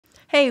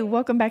Hey,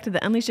 welcome back to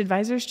the Unleashed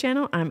Advisors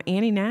channel. I'm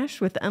Annie Nash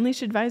with the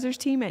Unleashed Advisors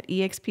team at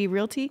eXp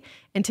Realty,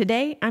 and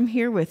today I'm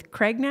here with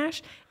Craig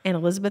Nash and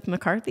Elizabeth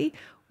McCarthy.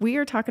 We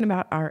are talking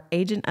about our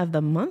agent of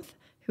the month,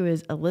 who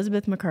is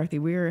Elizabeth McCarthy.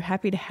 We are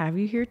happy to have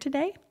you here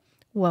today.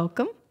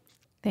 Welcome.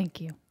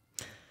 Thank you.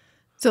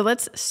 So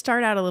let's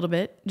start out a little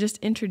bit. Just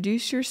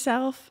introduce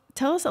yourself.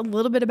 Tell us a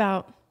little bit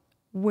about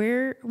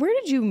where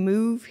did you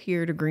move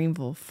here to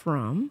Greenville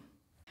from?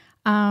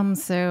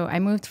 So I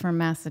moved from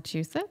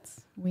Massachusetts.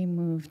 We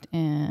moved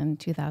in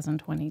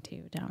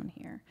 2022 down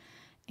here.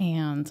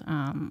 And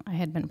I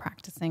had been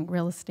practicing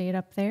real estate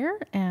up there.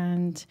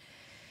 And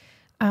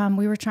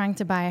we were trying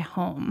to buy a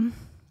home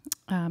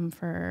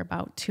for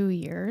about 2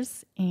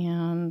 years.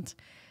 And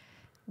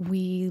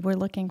we were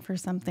looking for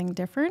something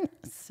different.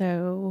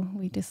 So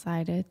we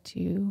decided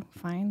to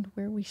find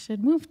where we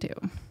should move to.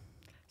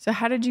 So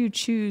how did you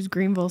choose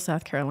Greenville,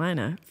 South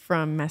Carolina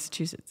from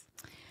Massachusetts?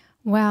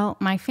 Well,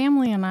 my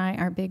family and I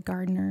are big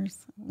gardeners.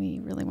 We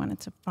really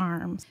wanted to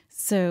farm.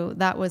 So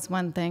that was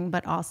one thing,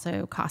 but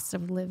also cost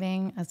of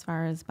living as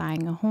far as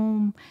buying a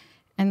home.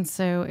 And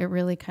so it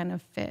really kind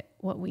of fit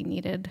what we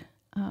needed,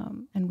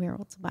 and we were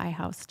able to buy a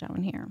house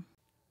down here.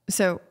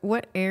 So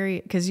what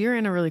area, because you're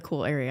in a really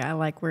cool area. I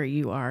like where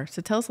you are.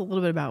 So tell us a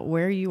little bit about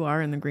where you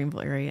are in the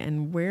Greenville area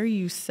and where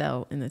you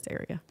sell in this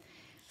area.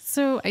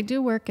 So I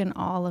do work in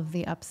all of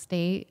the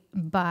Upstate,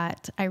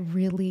 but I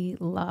really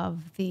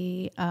love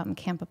the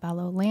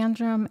Campobello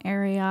Landrum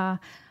area.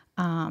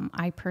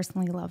 I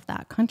personally love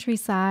that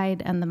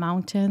countryside and the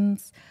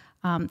mountains.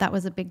 That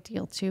was a big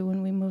deal too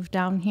when we moved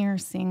down here,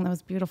 seeing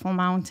those beautiful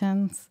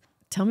mountains.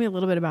 Tell me a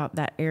little bit about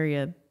that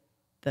area,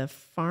 the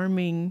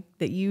farming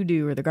that you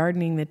do or the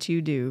gardening that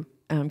you do,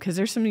 because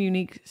there's some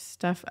unique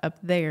stuff up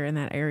there in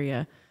that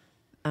area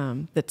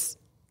that's,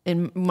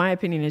 in my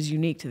opinion, is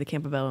unique to the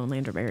Campobello and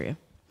Landrum area.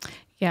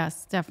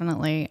 Yes,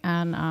 definitely.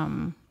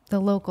 And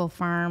the local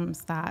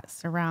farms that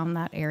surround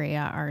that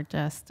area are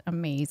just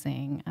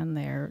amazing, and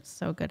they're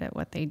so good at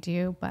what they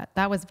do. But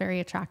that was very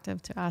attractive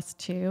to us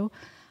too.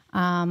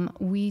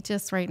 We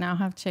just right now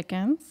have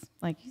chickens,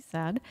 like you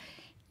said,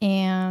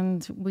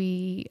 and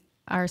we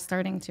are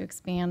starting to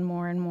expand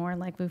more and more.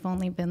 Like, we've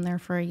only been there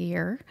for a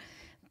year,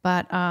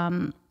 but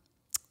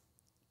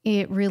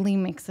it really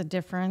makes a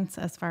difference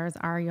as far as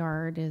our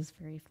yard is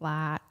very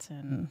flat,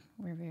 and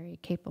we're very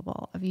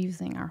capable of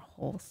using our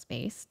whole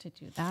space to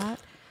do that.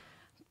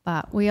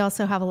 But we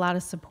also have a lot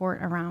of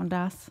support around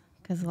us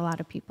because a lot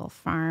of people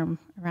farm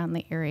around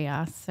the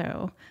area.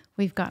 So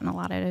we've gotten a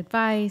lot of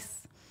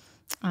advice,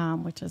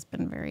 which has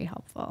been very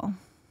helpful.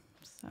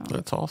 So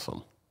that's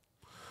awesome.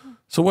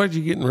 So why did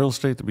you get in real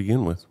estate to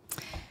begin with?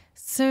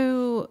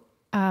 So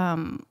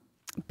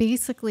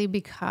basically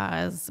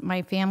because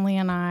my family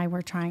and I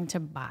were trying to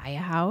buy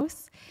a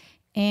house,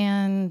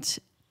 and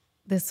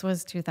this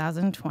was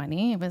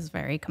 2020. It was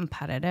very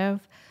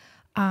competitive.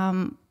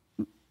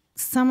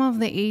 Some of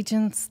the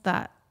agents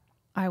that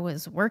I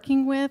was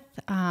working with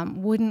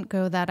wouldn't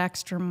go that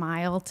extra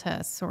mile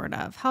to sort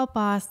of help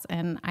us,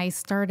 and I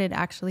started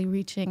actually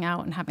reaching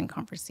out and having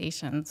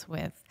conversations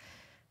with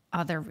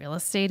other real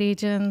estate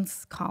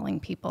agents, calling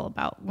people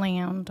about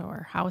land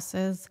or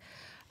houses.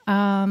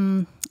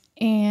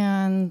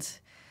 And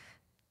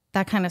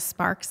that kind of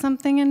sparked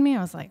something in me.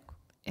 I was like,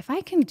 if I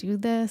can do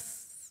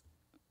this,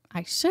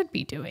 I should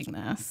be doing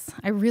this.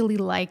 I really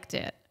liked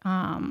it.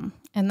 And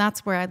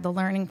that's where the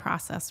learning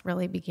process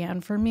really began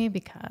for me,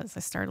 because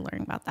I started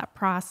learning about that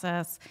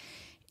process,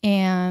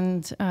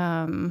 and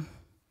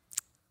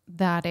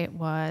that it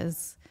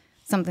was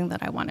something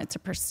that I wanted to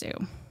pursue.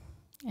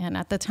 And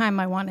at the time,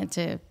 I wanted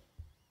to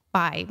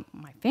buy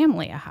my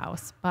family a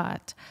house,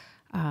 but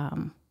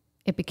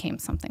it became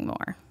something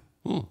more.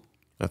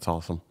 That's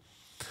awesome.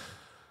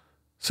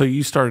 So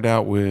you started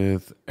out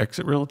with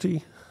Exit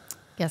Realty?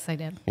 Yes, I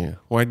did. Yeah.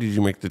 Why did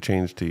you make the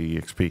change to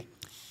EXP?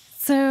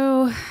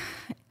 So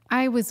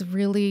I was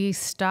really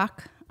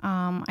stuck.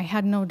 I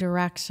had no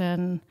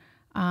direction.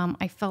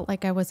 I felt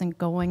like I wasn't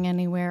going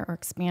anywhere or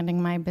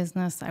expanding my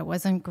business. I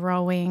wasn't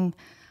growing.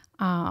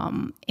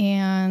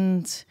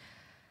 And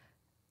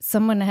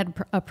someone had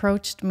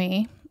approached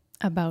me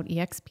about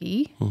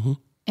EXP. Mm-hmm.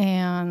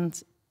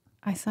 And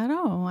I said,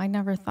 oh, I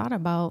never thought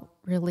about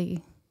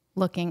really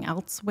looking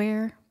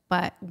elsewhere.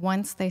 But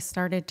once they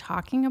started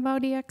talking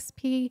about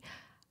EXP,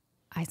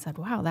 I said,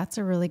 wow, that's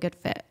a really good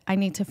fit. I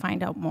need to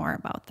find out more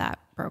about that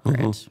brokerage.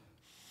 Mm-hmm.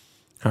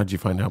 How'd you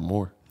find out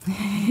more?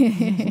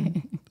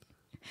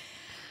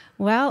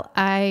 Well,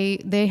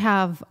 they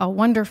have a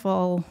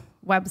wonderful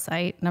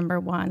website, number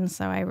one.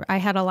 So I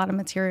had a lot of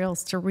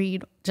materials to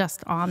read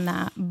just on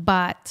that.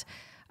 But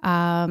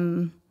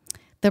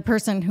the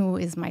person who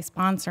is my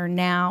sponsor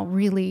now,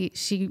 really,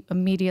 she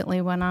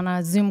immediately went on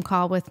a Zoom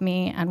call with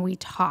me, and we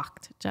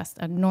talked, just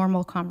a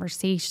normal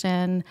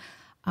conversation.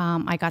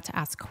 I got to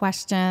ask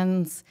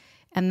questions,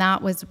 and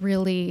that was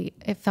really,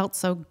 it felt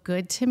so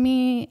good to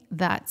me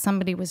that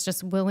somebody was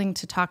just willing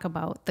to talk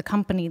about the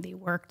company they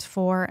worked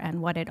for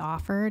and what it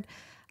offered.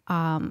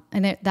 And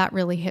that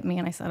really hit me,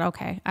 and I said,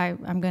 okay,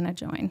 I'm going to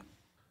join.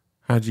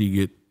 How'd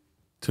you get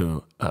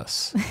to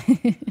us,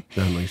 the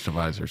Unleashed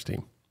Advisors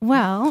team?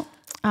 Well,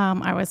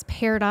 I was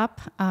paired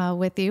up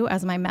with you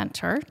as my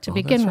mentor to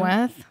begin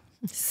with.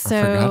 So,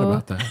 I forgot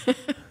about that.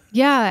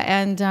 Yeah,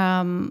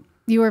 and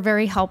you were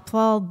very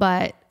helpful,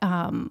 but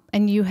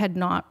and you had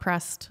not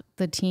pressed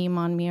the team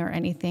on me or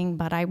anything,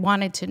 but I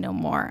wanted to know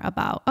more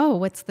about,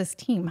 what's this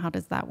team? How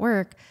does that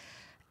work?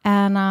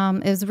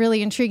 And it was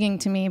really intriguing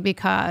to me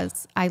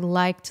because I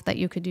liked that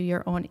you could do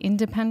your own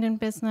independent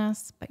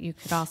business, but you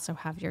could also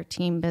have your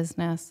team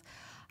business.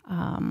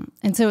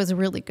 And so it was a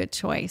really good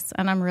choice,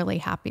 and I'm really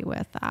happy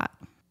with that.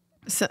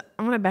 So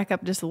I'm going to back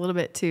up just a little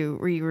bit to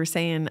where you were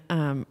saying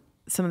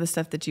some of the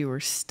stuff that you were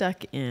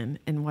stuck in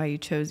and why you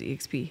chose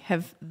EXP.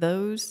 Have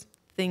those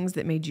things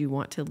that made you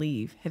want to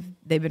leave, have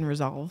they been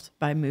resolved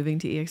by moving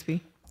to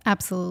EXP?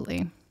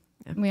 Absolutely.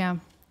 Yeah.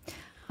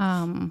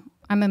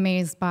 I'm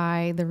amazed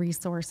by the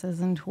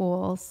resources and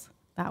tools.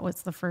 That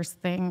was the first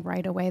thing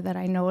right away that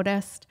I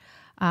noticed.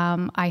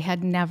 I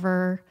had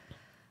never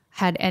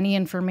had any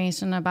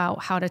information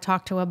about how to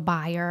talk to a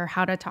buyer,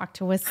 how to talk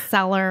to a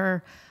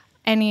seller,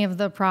 any of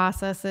the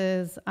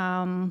processes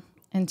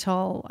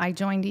until I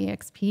joined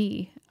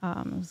EXP. It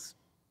was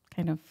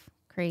kind of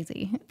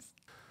crazy.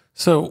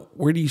 So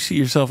where do you see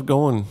yourself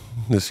going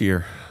this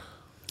year?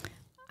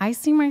 I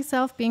see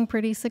myself being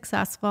pretty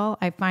successful.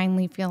 I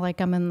finally feel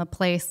like I'm in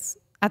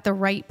at the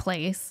right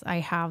place. I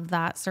have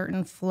that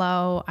certain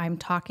flow. I'm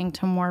talking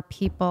to more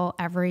people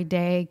every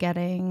day,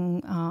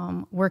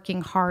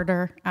 working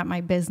harder at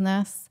my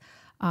business.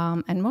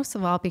 And most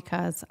of all,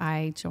 because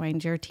I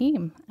joined your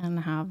team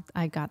and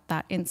I got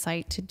that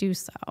insight to do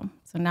so.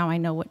 So now I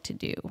know what to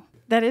do.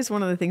 That is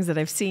one of the things that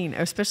I've seen,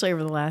 especially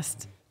over the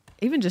last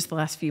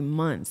few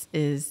months,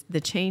 is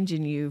the change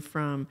in you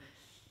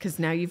because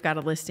now you've got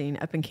a listing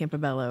up in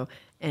Campobello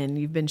and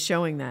you've been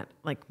showing that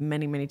like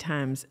many, many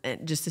times,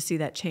 and just to see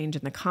that change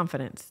in the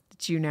confidence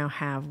that you now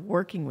have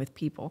working with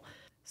people.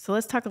 So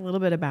let's talk a little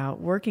bit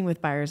about working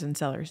with buyers and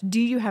sellers. Do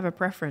you have a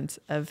preference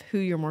of who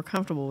you're more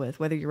comfortable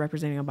with, whether you're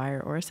representing a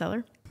buyer or a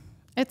seller?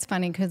 It's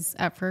funny because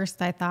at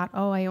first I thought,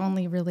 I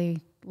only really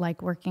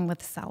like working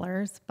with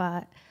sellers,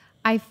 but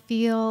I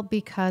feel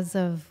because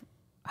of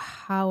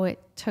how it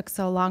took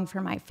so long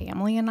for my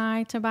family and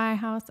I to buy a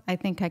house, I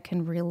think I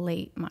can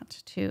relate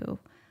much to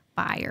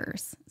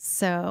buyers.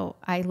 So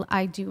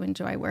I do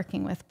enjoy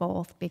working with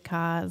both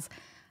because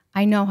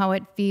I know how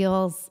it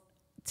feels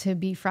to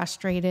be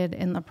frustrated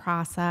in the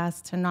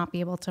process, to not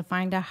be able to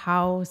find a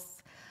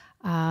house,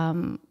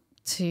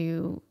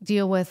 to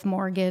deal with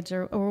mortgage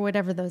or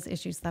whatever those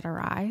issues that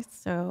arise.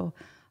 So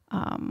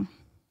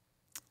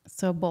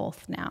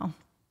both now.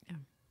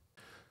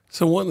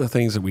 So one of the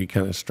things that we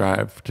kind of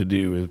strive to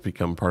do is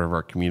become part of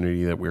our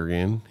community that we're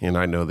in. And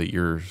I know that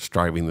you're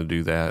striving to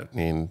do that.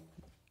 And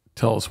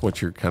tell us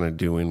what you're kind of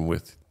doing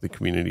with the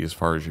community as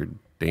far as your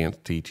dance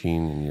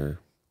teaching and your...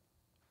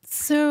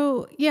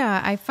 So,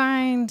 yeah, I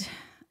find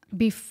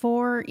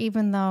before,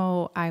 even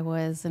though I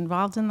was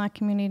involved in that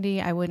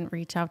community, I wouldn't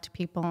reach out to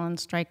people and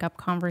strike up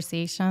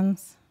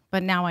conversations.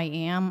 But now I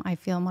am. I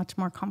feel much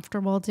more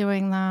comfortable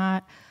doing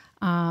that.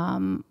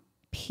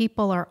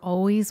 People are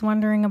always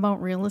wondering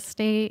about real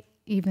estate,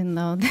 even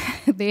though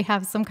they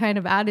have some kind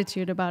of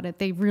attitude about it.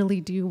 They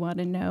really do want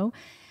to know.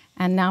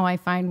 And now I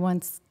find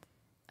once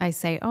I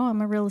say,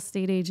 I'm a real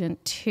estate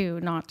agent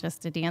too, not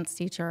just a dance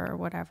teacher or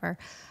whatever,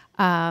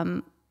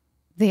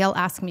 they'll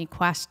ask me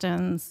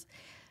questions.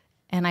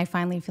 And I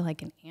finally feel I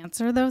can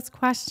answer those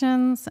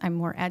questions. I'm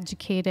more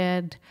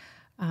educated.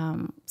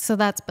 So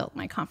that's built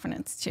my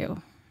confidence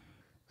too.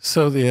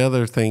 So the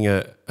other thing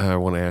I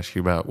want to ask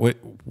you about,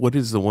 what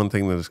is the one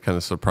thing that has kind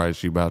of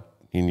surprised you about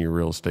in your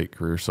real estate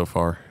career so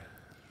far?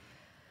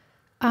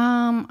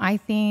 I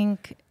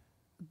think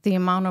the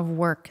amount of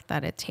work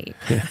that it takes,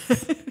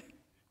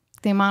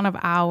 the amount of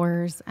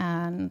hours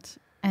and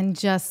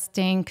just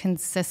staying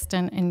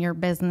consistent in your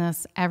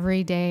business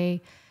every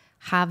day,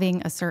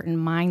 having a certain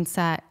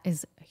mindset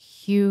is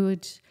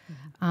huge.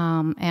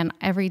 And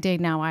every day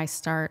now I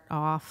start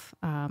off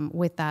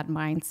with that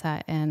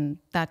mindset, and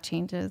that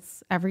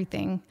changes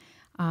everything.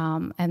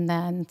 And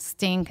then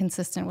staying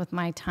consistent with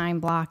my time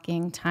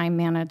blocking, time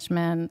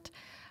management.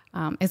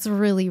 It's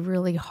really,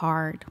 really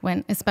hard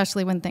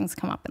especially when things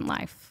come up in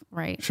life,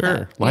 right?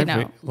 Sure.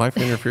 Life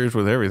interferes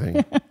with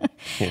everything.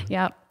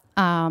 Yep.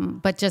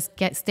 But just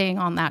staying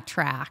on that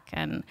track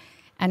and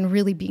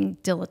really being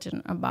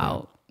diligent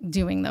about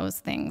doing those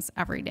things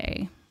every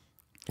day.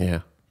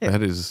 Yeah.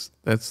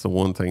 That's the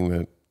one thing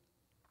that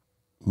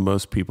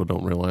most people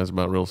don't realize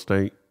about real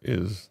estate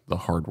is the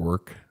hard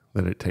work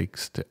that it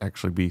takes to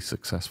actually be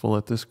successful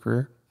at this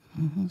career.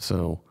 Mm-hmm.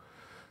 So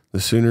the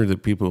sooner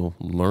that people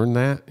learn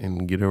that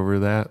and get over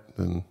that,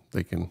 then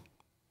they can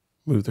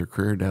move their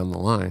career down the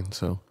line.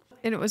 So,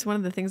 and it was one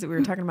of the things that we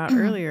were talking about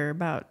earlier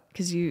about,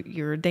 because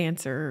you're a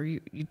dancer, or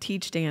you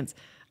teach dance,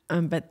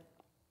 but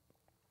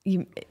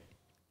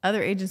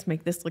other agents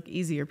make this look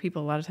easier.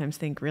 People a lot of times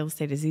think real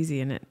estate is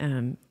easy,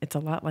 and it's a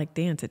lot like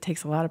dance. It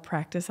takes a lot of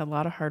practice, a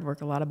lot of hard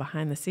work, a lot of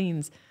behind the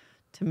scenes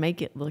to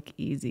make it look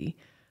easy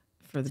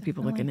for the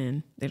people looking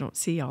in. They don't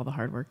see all the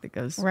hard work that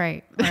goes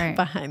right.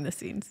 behind the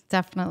scenes.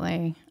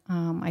 Definitely.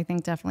 I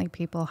think definitely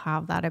people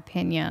have that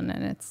opinion,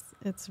 and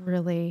it's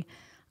really,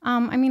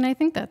 I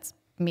think that's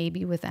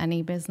maybe with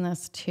any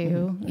business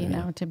too, you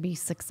know, to be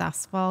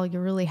successful, you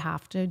really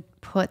have to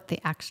put the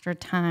extra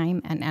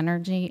time and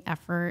energy,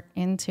 effort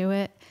into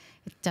it.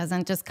 It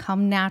doesn't just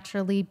come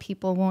naturally.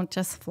 People won't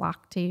just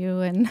flock to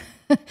you and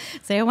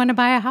say, I want to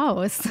buy a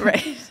house.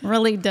 Right. It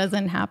really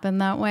doesn't happen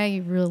that way.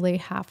 You really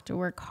have to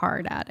work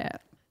hard at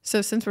it.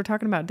 So since we're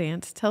talking about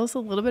dance, tell us a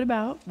little bit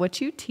about what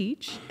you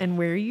teach and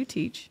where you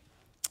teach.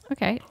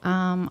 Okay.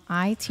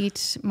 I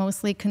teach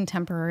mostly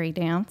contemporary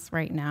dance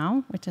right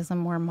now, which is a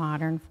more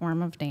modern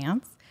form of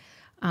dance.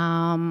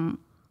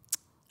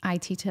 I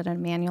teach at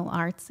Manual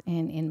Arts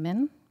in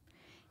Inman.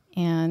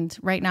 And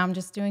right now I'm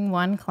just doing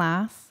one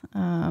class.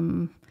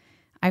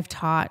 I've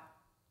taught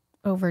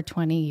over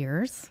 20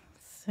 years.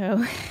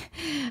 So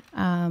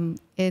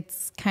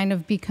it's kind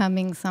of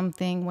becoming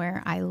something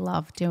where I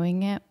love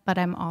doing it, but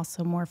I'm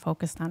also more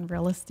focused on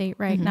real estate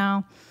right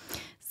now.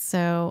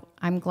 So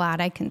I'm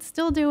glad I can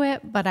still do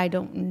it, but I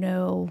don't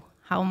know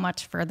how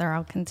much further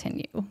I'll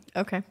continue.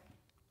 Okay.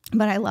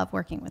 But I love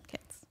working with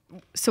kids.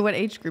 So what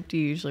age group do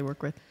you usually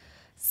work with?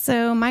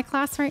 So my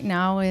class right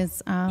now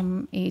is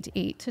age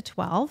 8 to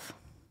 12.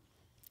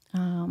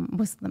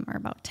 Most of them are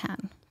about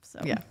 10. So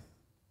Yeah,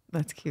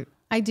 that's cute.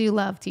 I do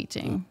love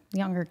teaching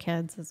younger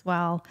kids as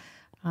well.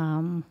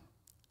 In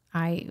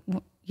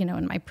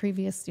my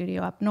previous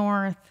studio up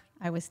north,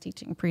 I was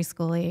teaching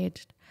preschool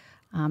aged,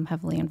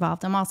 heavily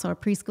involved. I'm also a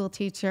preschool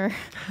teacher.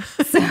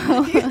 So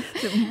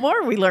The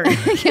more we learn,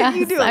 yes,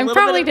 you do I little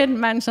probably bit of-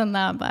 didn't mention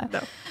that, but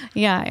No.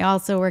 yeah, I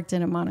also worked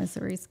in a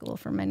Montessori school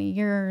for many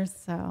years.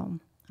 So,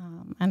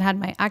 and I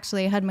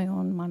had my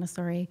own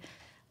Montessori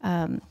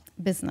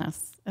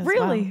business as well.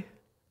 Really?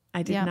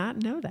 I did Yeah. not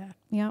know that.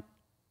 Yep,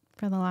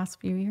 for the last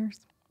few years.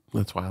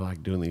 That's why I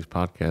like doing these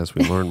podcasts.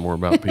 We learn more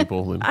about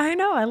people. And I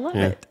know. I love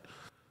it.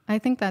 I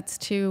think that's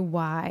too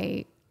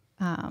why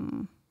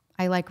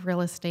I like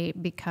real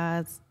estate,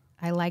 because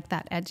I like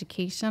that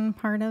education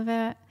part of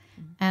it.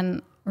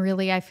 And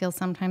really, I feel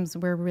sometimes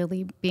we're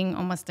really being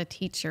almost a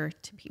teacher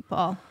to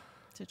people,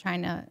 to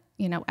trying to,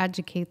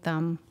 educate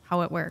them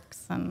how it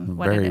works and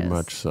what it is. very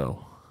much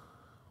so.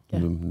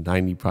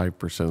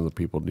 95% of the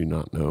people do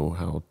not know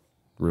how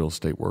real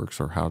estate works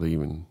or how to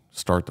even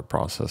start the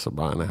process of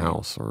buying a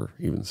house or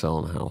even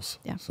selling a house.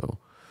 Yeah. So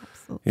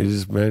Absolutely. it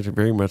is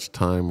very much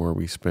time where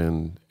we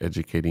spend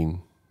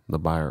educating the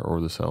buyer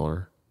or the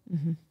seller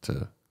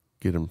to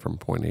get them from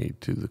point A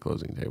to the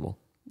closing table.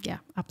 Yeah,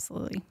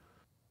 absolutely.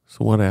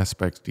 So what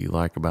aspects do you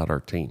like about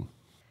our team?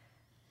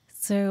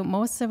 So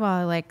most of all,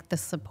 I like the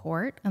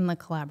support and the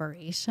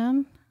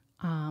collaboration.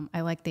 I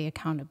like the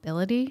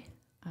accountability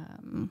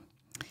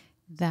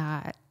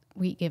that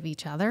we give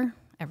each other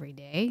every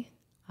day.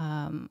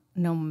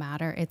 No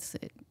matter, it's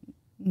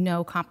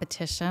no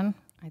competition.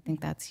 I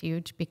think that's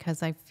huge,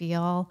 because I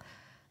feel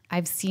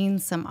I've seen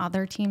some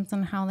other teams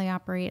and how they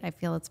operate. I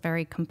feel it's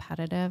very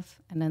competitive,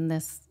 and in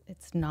this,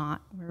 it's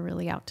not. We're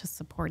really out to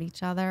support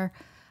each other.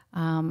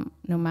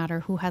 No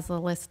matter who has the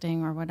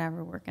listing or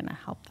whatever, we're going to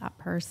help that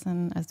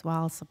person as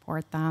well,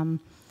 support them.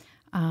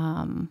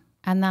 And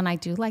then I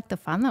do like the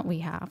fun that we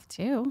have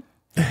too.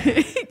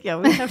 Yeah,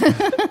 we have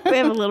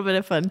a little bit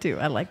of fun too.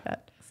 I like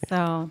that.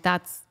 So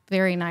that's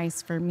very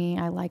nice for me.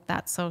 I like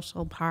that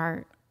social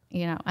part,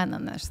 and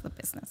then there's the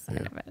business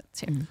side of it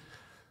too.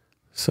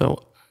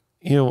 So,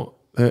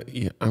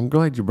 I'm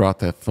glad you brought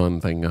that fun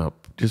thing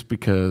up, just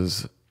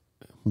because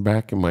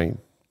back in my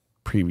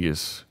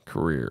previous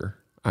career,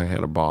 I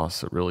had a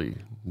boss that really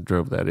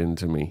drove that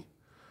into me.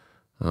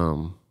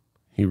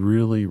 He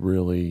really,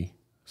 really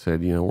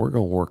said, we're going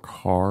to work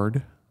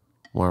hard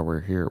while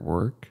we're here at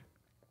work,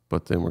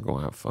 but then we're going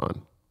to have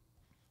fun,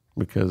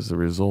 because the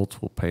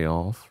results will pay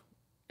off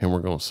and we're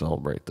going to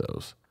celebrate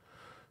those.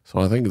 So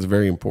I think it's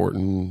very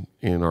important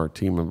in our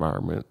team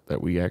environment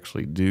that we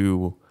actually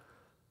do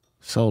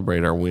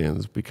celebrate our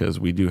wins, because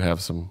we do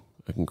have some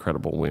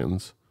incredible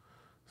wins.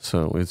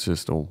 So it's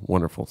just a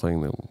wonderful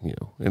thing that,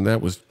 and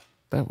that was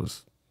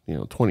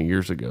 20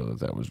 years ago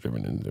that was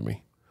driven into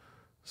me.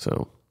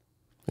 So,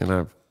 and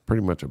I've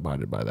pretty much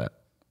abided by that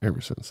ever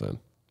since then.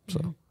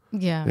 So,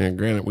 Yeah. and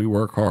granted, we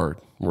work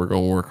hard. We're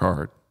going to work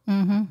hard,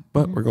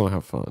 but we're going to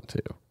have fun too.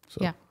 So.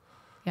 Yeah.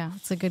 Yeah.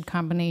 It's a good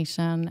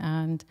combination.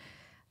 And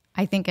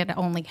I think it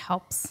only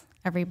helps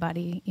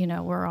everybody.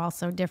 We're all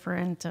so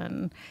different.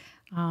 And,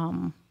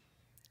 I'm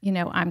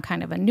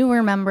kind of a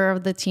newer member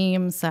of the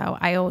team. So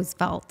I always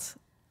felt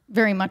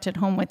very much at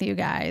home with you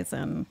guys.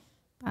 And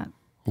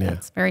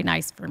that's very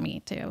nice for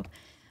me too.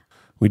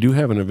 We do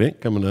have an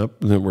event coming up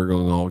that we're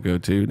going to all go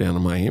to down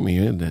in Miami,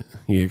 isn't it?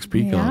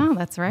 EXP Con. Yeah,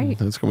 that's right.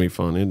 That's going to be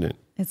fun, isn't it?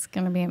 It's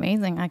going to be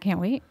amazing. I can't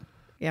wait.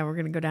 Yeah, we're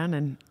going to go down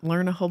and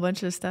learn a whole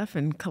bunch of stuff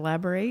and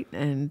collaborate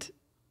and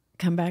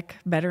come back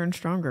better and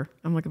stronger.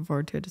 I'm looking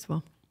forward to it as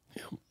well.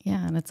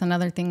 Yeah, and it's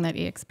another thing that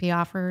EXP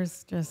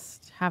offers,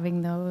 just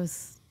having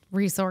those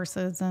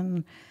resources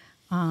and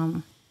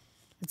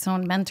its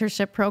own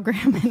mentorship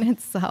program in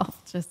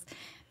itself. Just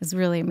is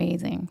really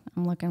amazing.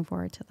 I'm looking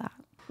forward to that.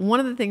 One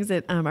of the things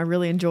that I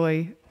really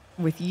enjoy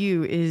with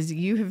you is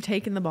you have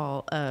taken the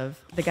ball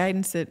of the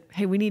guidance that,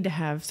 hey, we need to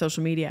have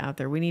social media out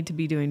there. We need to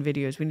be doing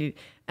videos.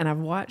 And I've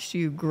watched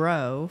you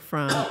grow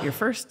from your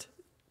first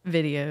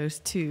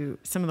videos to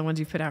some of the ones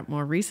you've put out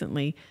more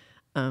recently.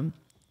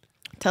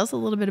 Tell us a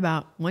little bit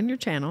about your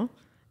channel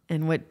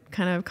and what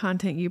kind of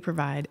content you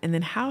provide, and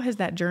then how has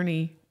that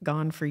journey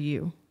gone for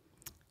you?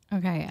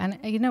 Okay. And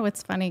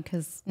it's funny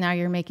because now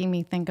you're making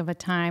me think of a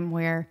time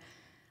where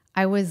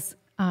I was,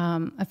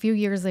 a few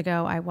years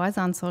ago, I was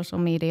on social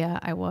media.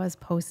 I was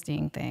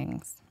posting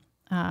things.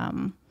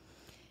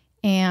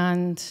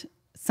 And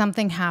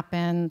something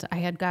happened. I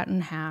had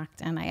gotten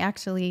hacked, and I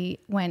actually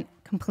went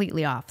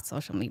completely off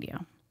social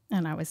media.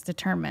 And I was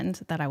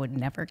determined that I would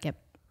never get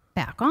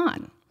back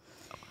on.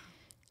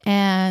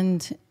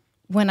 And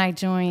when I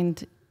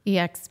joined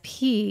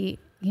EXP,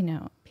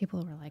 people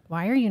were like,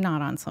 why are you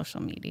not on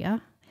social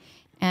media?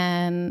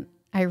 And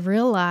I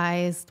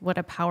realized what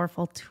a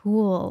powerful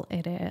tool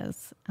it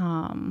is.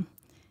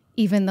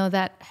 Even though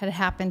that had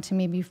happened to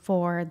me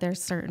before,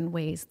 there's certain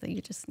ways that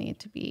you just need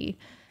to be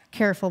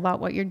careful about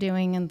what you're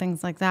doing and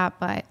things like that.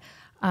 But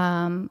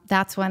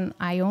that's when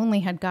I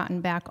only had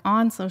gotten back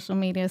on social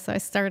media. So I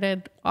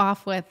started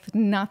off with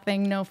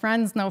nothing, no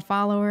friends, no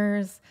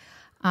followers.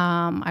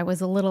 I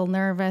was a little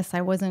nervous.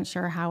 I wasn't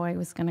sure how I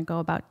was going to go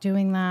about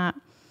doing that.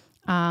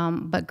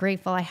 But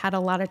grateful. I had a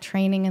lot of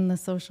training in the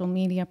social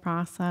media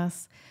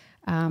process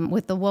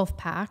with the Wolf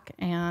Pack,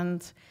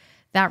 and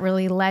that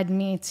really led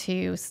me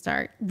to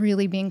start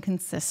really being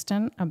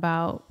consistent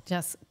about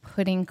just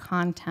putting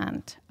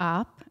content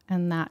up,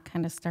 and that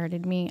kind of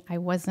started me. I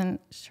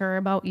wasn't sure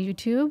about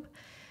YouTube,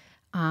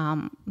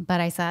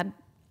 but I said,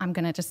 I'm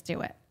going to just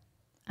do it.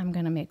 I'm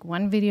going to make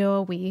one video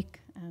a week,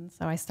 and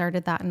so I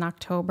started that in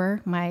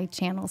October. My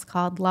channel's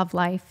called Love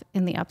Life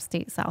in the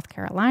Upstate, South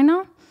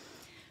Carolina.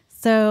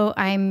 So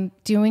I'm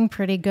doing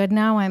pretty good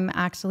now. I'm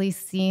actually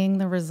seeing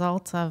the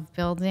results of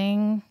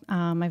building.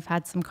 I've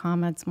had some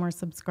comments, more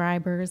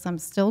subscribers. I'm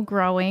still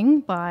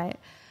growing, but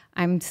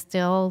I'm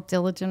still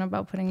diligent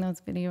about putting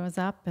those videos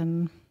up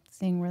and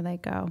seeing where they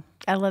go.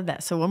 I love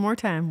that. So one more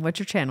time, what's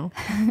your channel?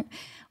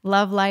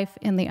 Love Life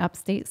in the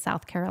Upstate,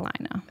 South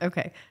Carolina.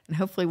 Okay. And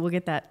hopefully we'll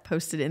get that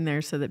posted in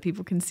there so that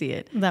people can see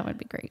it. That would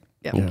be great.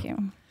 Yep. Thank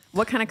you.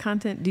 What kind of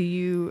content what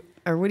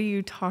do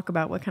you talk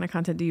about? What kind of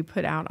content do you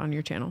put out on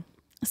your channel?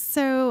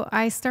 So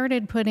I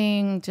started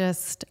putting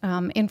just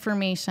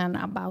information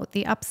about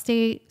the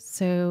Upstate,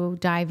 so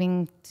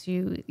diving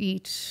to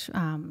each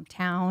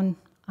town,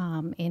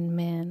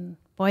 Inman,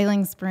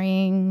 Boiling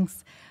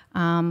Springs,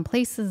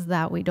 places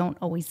that we don't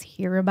always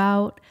hear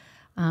about.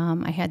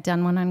 I had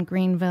done one on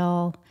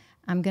Greenville.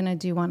 I'm going to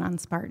do one on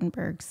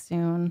Spartanburg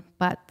soon,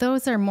 but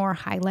those are more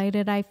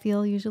highlighted, I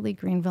feel, usually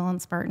Greenville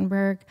and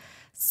Spartanburg.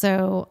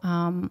 So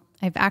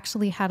I've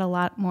actually had a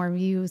lot more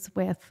views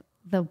with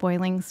the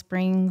Boiling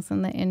Springs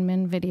and the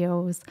Inman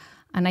videos.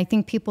 And I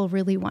think people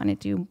really wanted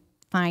to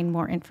find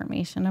more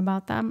information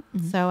about them.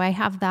 Mm-hmm. So I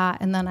have that.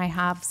 And then I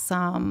have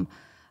some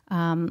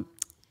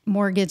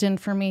mortgage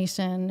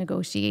information,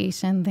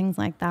 negotiation, things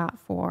like that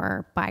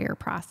for buyer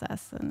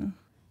process. And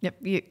yep.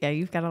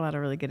 You've got a lot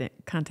of really good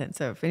content.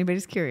 So if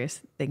anybody's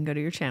curious, they can go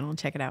to your channel and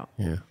check it out.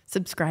 Yeah.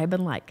 Subscribe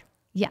and like.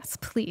 Yes,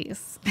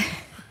 please.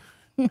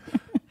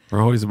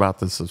 We're always about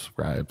the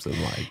subscribes and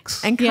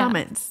likes. And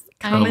comments.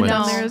 Comment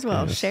down there as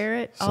well. Yes. Share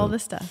it, all the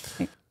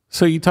stuff.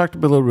 So you talked a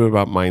little bit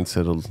about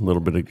mindset a little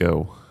bit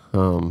ago.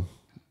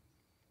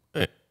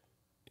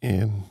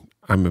 And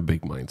I'm a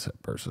big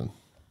mindset person.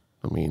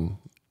 I mean,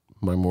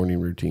 my morning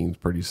routine's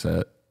pretty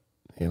set,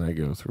 and I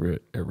go through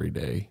it every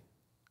day.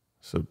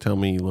 So tell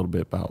me a little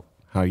bit about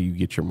how you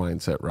get your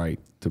mindset right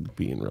to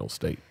be in real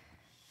estate.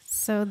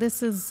 So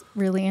this is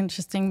really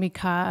interesting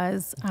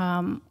because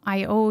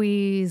I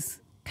always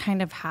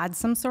kind of had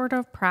some sort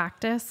of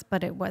practice,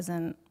 but it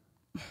wasn't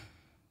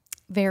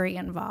very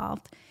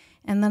involved.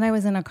 And then I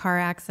was in a car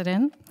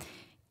accident,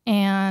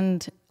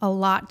 and a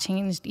lot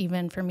changed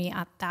even for me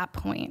at that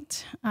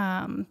point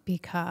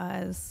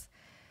because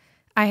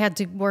I had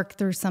to work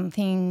through some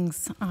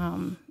things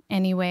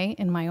anyway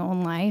in my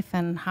own life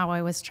and how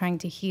I was trying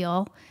to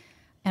heal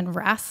and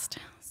rest.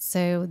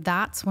 So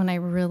that's when I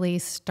really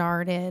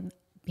started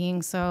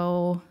being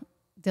so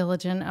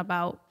diligent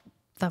about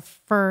the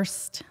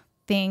first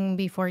thing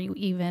before you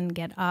even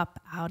get up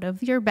out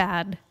of your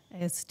bed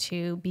is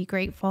to be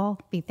grateful,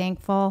 be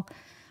thankful.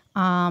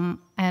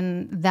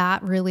 And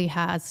that really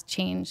has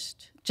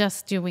changed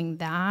just doing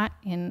that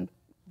in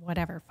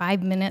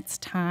 5 minutes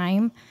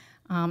time.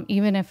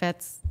 Even if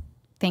it's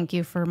thank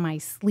you for my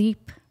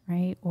sleep,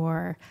 right?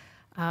 Or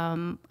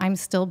I'm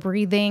still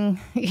breathing,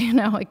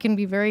 it can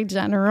be very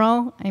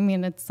general. I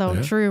mean, it's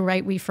so true,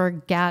 right? We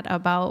forget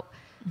about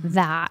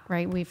that,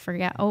 right? We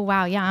forget, oh,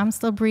 wow, yeah, I'm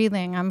still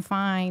breathing. I'm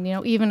fine.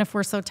 Even if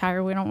we're so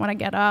tired, we don't want to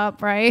get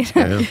up, right?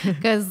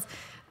 Because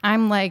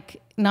I'm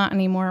not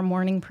anymore a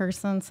morning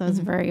person, so it's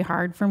very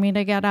hard for me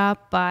to get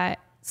up, but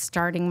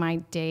starting my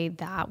day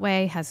that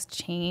way has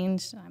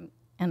changed,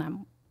 and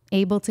I'm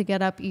able to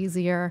get up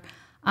easier.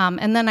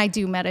 And then I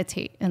do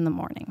meditate in the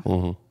morning.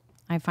 Mm-hmm.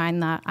 I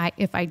find that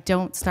if I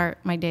don't start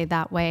my day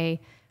that way,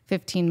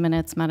 15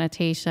 minutes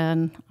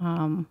meditation,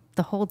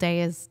 the whole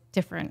day is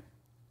different.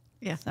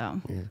 Yeah.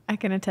 So I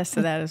can attest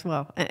to that as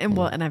well.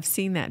 And I've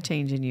seen that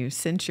change in you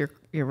since your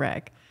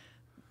wreck.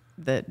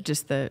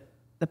 The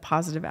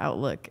positive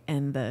outlook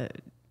and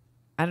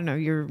I don't know,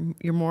 you're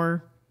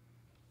more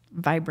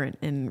vibrant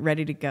and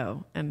ready to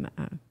go. And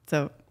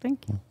so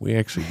thank you. We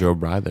actually drove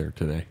by there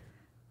today.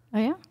 Oh,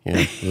 yeah?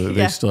 Yeah,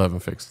 they still haven't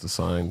fixed the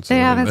sign. So They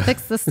haven't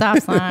fixed the stop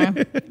sign.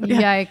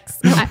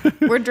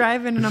 Yikes. we're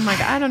driving and I'm like,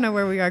 I don't know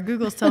where we are.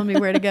 Google's telling me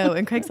where to go.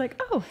 And Craig's like,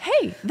 oh,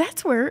 hey,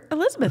 that's where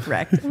Elizabeth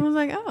wrecked. And I was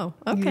like, oh,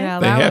 okay. Yeah,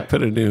 they have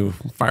put a new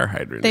fire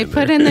hydrant They in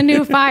put there. in the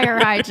new fire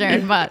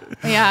hydrant, but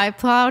yeah, I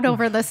plowed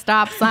over the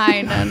stop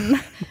sign and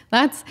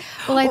that's,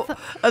 I was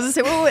going to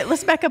say, wait,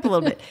 let's back up a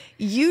little bit.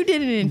 You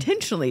didn't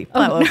intentionally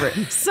plow over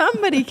it.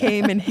 Somebody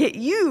came and hit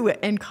you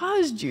and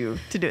caused you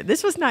to do it.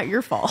 This was not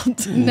your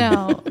fault.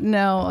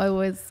 No, it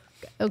was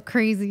a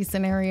crazy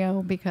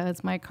scenario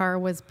because my car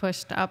was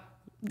pushed up,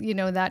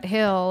 that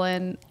hill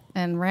and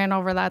ran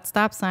over that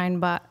stop sign.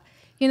 But,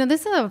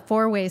 this is a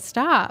 4-way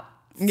stop.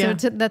 Yeah.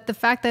 So the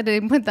fact that they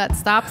put that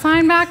stop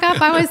sign back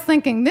up, I was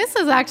thinking this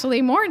is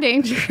actually more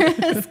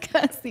dangerous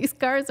because these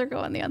cars are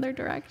going the other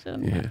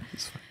direction. Yeah,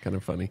 it's kind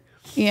of funny.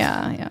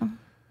 Yeah.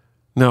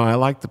 No, I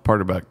like the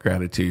part about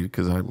gratitude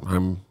because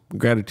I'm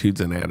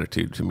gratitude's an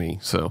attitude to me.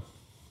 So,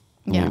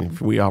 I mean, if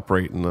we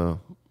operate in the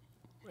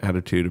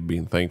attitude of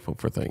being thankful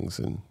for things,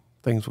 and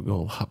things will go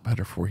a lot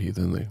better for you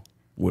than they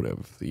would have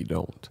if you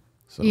don't.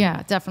 So.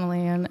 Yeah,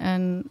 definitely,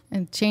 and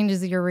it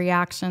changes your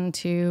reaction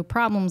to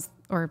problems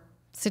or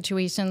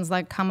situations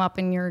that come up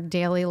in your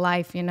daily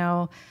life.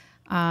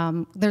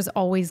 There's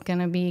always going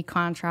to be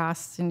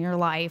contrasts in your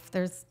life.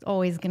 There's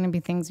always going to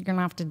be things you're going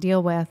to have to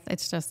deal with.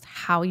 It's just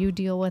how you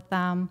deal with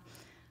them,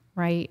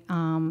 right?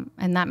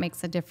 And that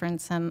makes a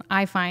difference. And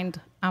I find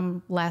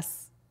I'm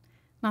less,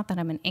 not that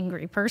I'm an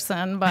angry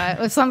person,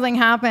 but if something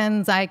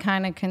happens, I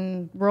kind of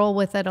can roll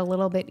with it a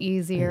little bit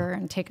easier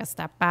and take a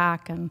step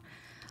back. And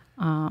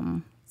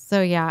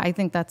so, yeah, I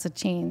think that's a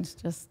change.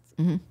 Just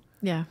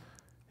Yeah.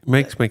 It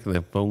makes making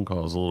the phone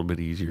calls a little bit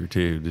easier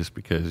too, just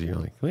because you're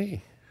like,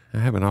 hey, I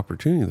have an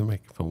opportunity to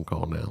make a phone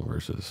call now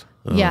versus,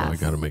 I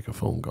got to make a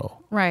phone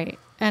call. Right.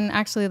 And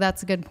actually,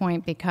 that's a good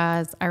point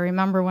because I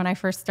remember when I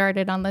first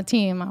started on the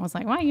team, I was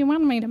like, "What, you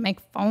want me to make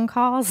phone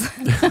calls?"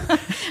 And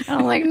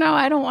I'm like, "No,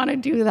 I don't want to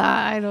do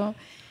that. I don't.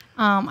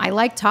 I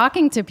like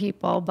talking to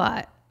people,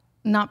 but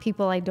not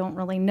people I don't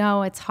really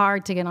know. It's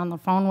hard to get on the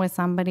phone with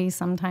somebody.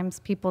 Sometimes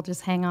people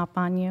just hang up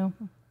on you,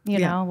 you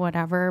know,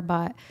 whatever.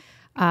 But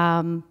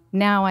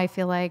now I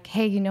feel like,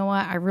 hey, you know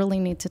what? I really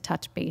need to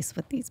touch base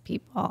with these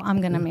people. I'm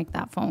going to make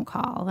that phone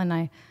call, and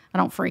I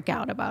don't freak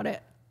out about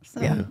it.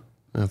 So. Yeah,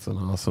 that's an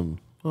awesome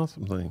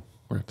thing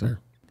right there.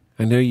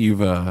 I know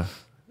you've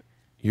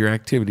your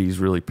activities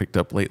really picked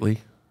up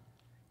lately.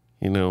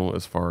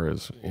 As far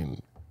as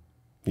and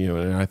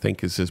I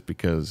think it's just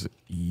because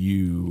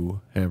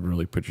you have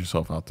really put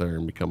yourself out there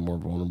and become more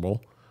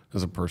vulnerable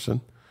as a person,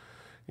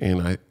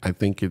 and I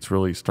think it's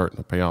really starting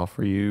to pay off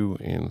for you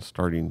and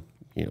starting.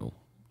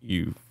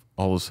 You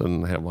all of a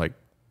sudden have like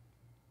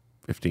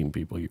 15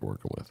 people you're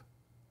working with.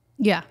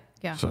 Yeah.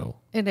 So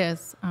it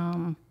is.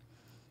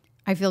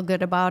 I feel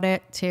good about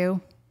it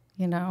too,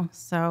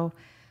 So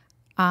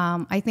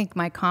I think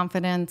my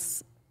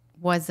confidence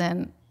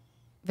wasn't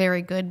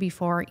very good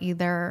before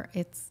either.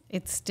 It's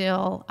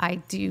still, I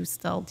do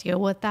still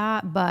deal with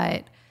that,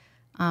 but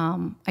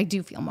I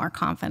do feel more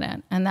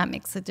confident, and that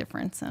makes a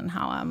difference in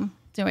how I'm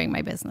doing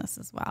my business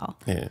as well.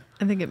 yeah,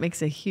 I think it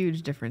makes a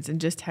huge difference in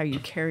just how you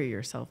carry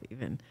yourself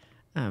even.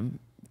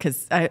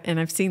 Because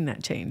I've seen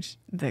that change.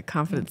 The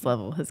confidence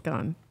level has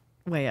gone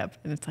way up.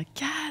 And it's like,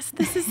 yes,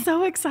 this is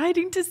so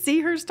exciting to see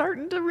her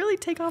starting to really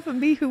take off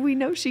and be who we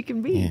know she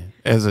can be. yeah.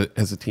 As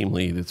a team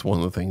lead, it's one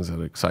of the things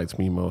that excites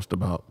me most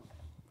about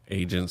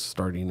agents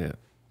starting at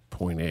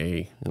point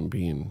A and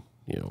being,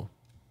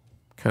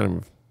 kind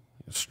of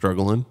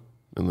struggling.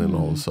 And then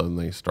all of a sudden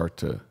they start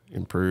to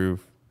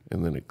improve,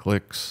 and then it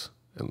clicks.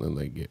 And then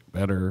they get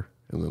better,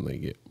 and then they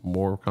get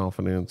more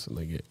confidence, and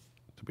they get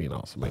to be an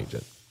awesome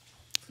agent.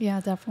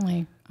 Yeah,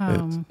 definitely.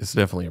 It's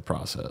definitely a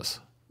process.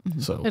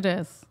 So It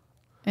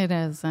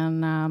is.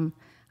 And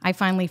I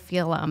finally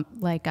feel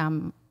like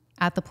I'm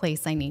at the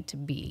place I need to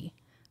be,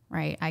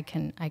 right? I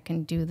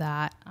can do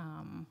that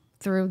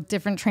through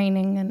different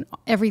training and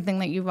everything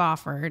that you've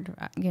offered.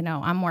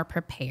 I'm more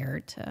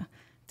prepared to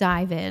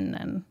dive in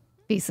and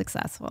be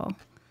successful.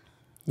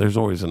 there's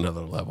always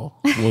another level.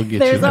 We'll get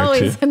There's you there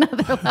always too.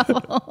 another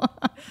level.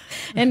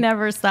 It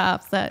never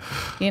stops. That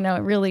it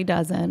really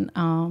doesn't.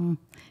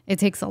 It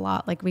takes a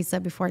lot. Like we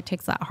said before, it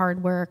takes that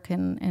hard work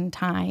and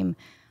time.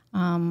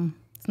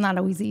 It's not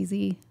always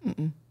easy.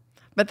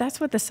 But that's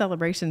what the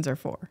celebrations are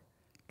for.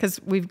 Because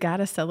we've got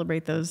to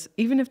celebrate those,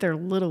 even if they're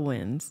little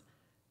wins,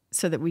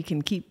 so that we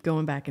can keep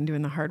going back and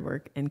doing the hard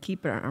work and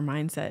keep our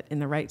mindset in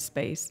the right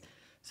space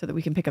so that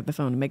we can pick up the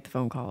phone and make the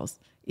phone calls,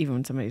 even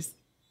when somebody's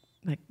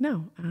like,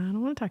 no, I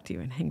don't want to talk to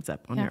you, and hangs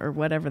up on you or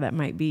whatever that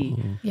might be.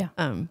 Yeah.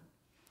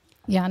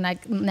 Yeah, and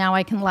now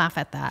I can laugh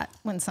at that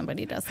when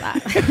somebody does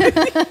that.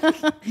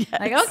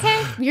 Like,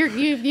 okay,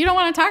 you don't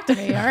want to talk to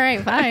me. All right,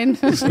 fine.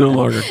 It's no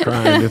longer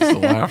crying; it's the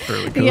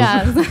laughter that goes.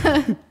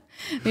 Yes.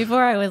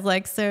 Before I was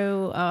like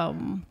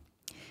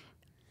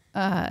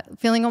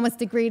feeling almost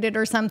degraded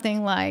or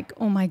something, like,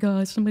 oh my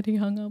gosh, somebody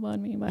hung up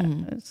on me. But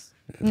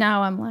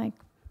now I'm like,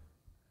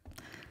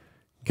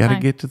 got to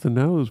get to the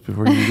no's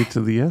before you get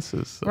to the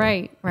yeses. So,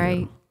 right.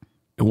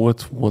 And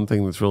what's one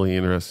thing that's really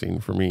interesting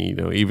for me,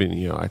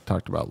 even, I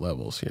talked about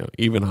levels,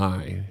 even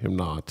I am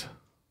not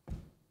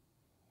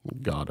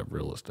God of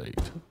real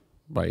estate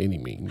by any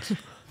means,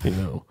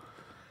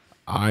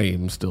 I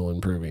am still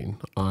improving.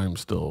 I'm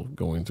still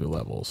going through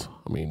levels.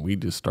 I mean, we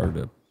just started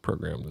a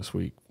program this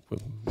week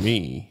with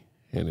me,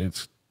 and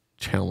it's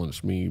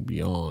challenged me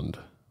beyond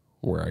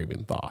where I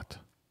even thought.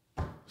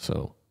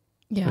 So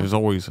there's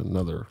always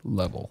another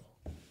level.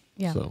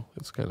 Yeah. So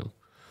it's kind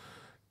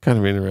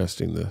of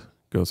interesting to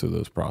go through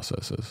those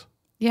processes.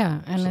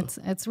 Yeah, and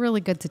it's really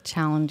good to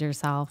challenge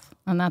yourself,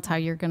 and that's how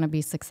you're going to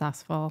be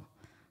successful.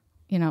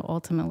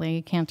 Ultimately,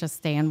 you can't just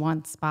stay in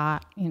one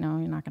spot. You're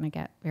not going to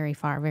get very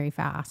far very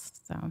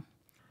fast. So, all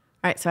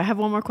right. So I have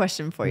one more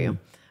question for you.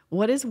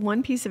 What is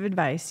one piece of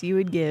advice you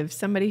would give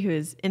somebody who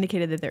has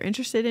indicated that they're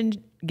interested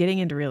in getting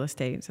into real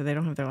estate, so they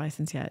don't have their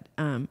license yet,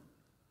 to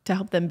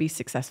help them be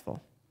successful?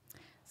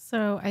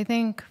 So I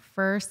think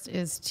first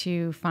is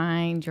to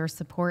find your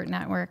support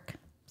network,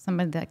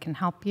 somebody that can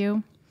help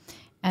you,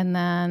 and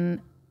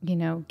then,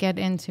 get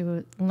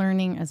into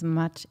learning as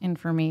much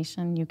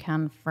information you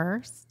can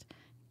first.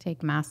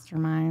 Take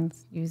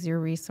masterminds, use your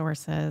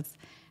resources,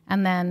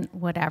 and then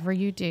whatever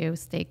you do,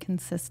 stay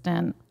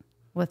consistent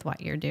with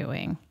what you're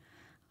doing,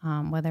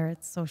 whether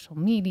it's social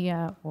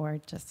media or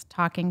just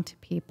talking to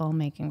people,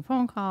 making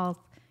phone calls,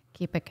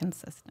 keep it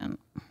consistent.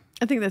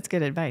 I think that's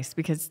good advice,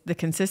 because the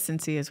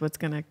consistency is what's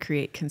going to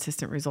create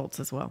consistent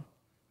results as well.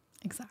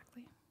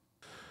 Exactly.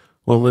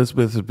 Well,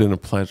 Elizabeth, it's been a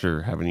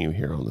pleasure having you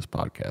here on this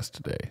podcast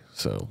today.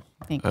 So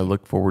Thank you. I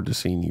look forward to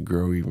seeing you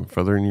grow even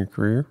further in your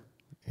career,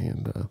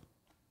 and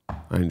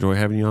I enjoy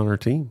having you on our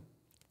team.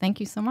 Thank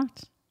you so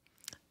much.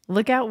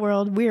 Look out,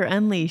 world. We are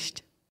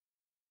unleashed.